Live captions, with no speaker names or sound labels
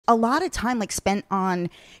a lot of time like spent on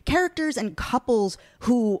characters and couples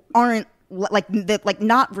who aren't like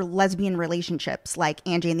not lesbian relationships, like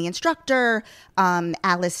Angie and the instructor,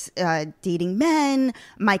 Alice dating men,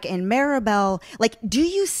 Mike and Maribel. Like, do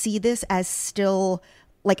you see this as still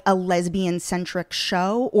like a lesbian centric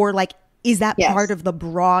show, or like is that Yes. part of the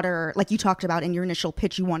broader, like you talked about in your initial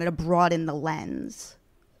pitch, you wanted to broaden the lens?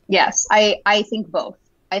 Yes, I think both.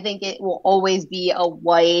 I think it will always be a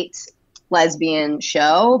white lesbian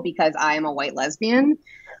show because I am a white lesbian,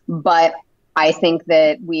 but I think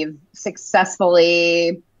that we've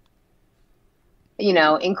successfully,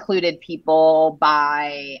 included people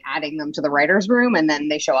by adding them to the writer's room and then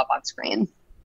they show up on screen.